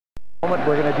We're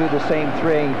going to do the same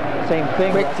thing.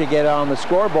 Quick to get on the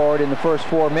scoreboard in the first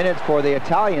 4 minutes for the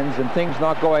Italians, and things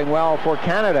not going well for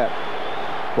Canada.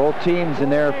 Both teams in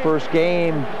their first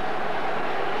game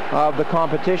of the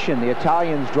competition. The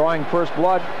Italians drawing first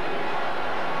blood.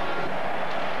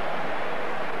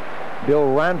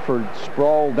 Bill Ranford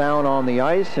sprawled down on the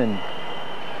ice, and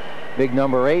big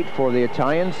number 8 for the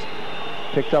Italians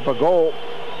picked up a goal.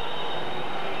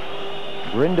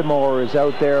 Brindamore is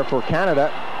out there for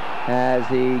Canada as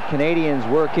the Canadians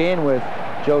work in with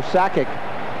Joe Sakic,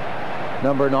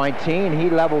 number 19. He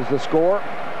levels the score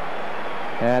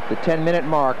at the 10-minute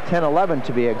mark, 10-11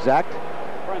 to be exact.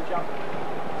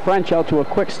 French out to a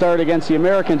quick start against the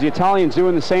Americans. The Italians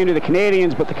doing the same to the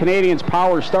Canadians, but the Canadians'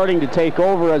 power starting to take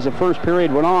over as the first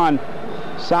period went on.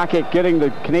 Sakic getting the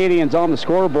Canadians on the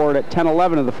scoreboard at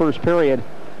 10-11 of the first period.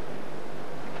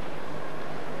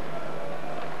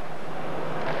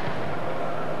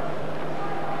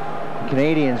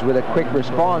 Canadians with a quick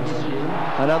response.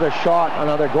 Another shot,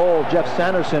 another goal. Jeff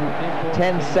Sanderson,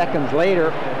 10 seconds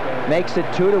later, makes it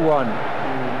 2-1.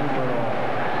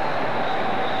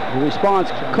 The response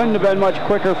couldn't have been much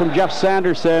quicker from Jeff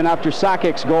Sanderson after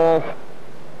Sakic's goal.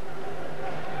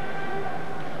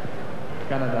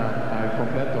 Canada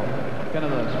completo.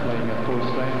 Canada is playing at full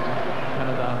strength.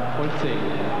 Canada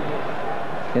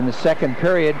holding. In the second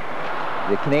period,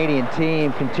 the Canadian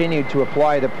team continued to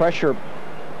apply the pressure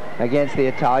against the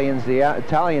Italians. The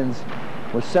Italians,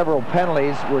 with several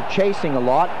penalties, were chasing a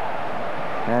lot,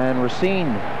 and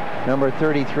Racine, number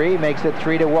 33, makes it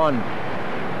 3-1.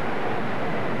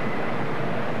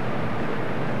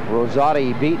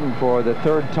 Rosati beaten for the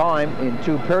third time in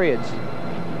 2 periods.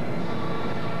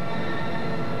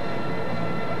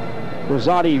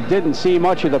 Rosati didn't see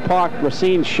much of the puck.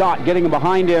 Racine's shot getting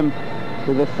behind him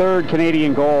for the third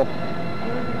Canadian goal.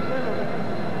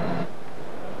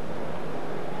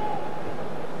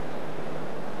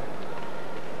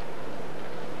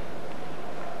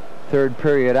 Third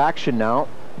period action now,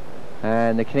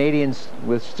 and the Canadians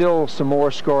with still some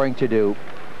more scoring to do.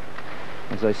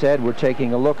 As I said, we're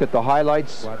taking a look at the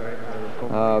highlights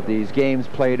of these games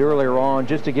played earlier on,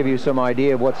 just to give you some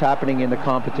idea of what's happening in the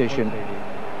competition.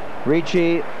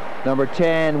 Ricci, number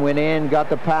 10, went in, got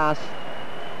the pass,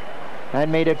 and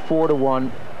made it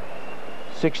 4-1.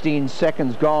 16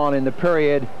 seconds gone in the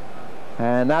period,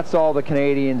 and that's all the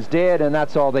Canadians did, and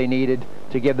that's all they needed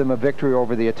to give them a victory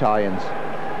over the Italians.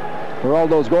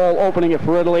 Geraldo's goal opening it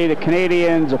for Italy. The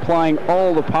Canadians applying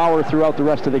all the power throughout the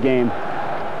rest of the game.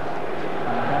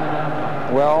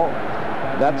 Well,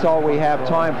 that's all we have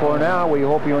time for now. We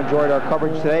hope you enjoyed our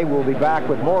coverage today. We'll be back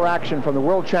with more action from the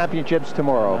World Championships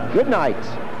tomorrow. Good night.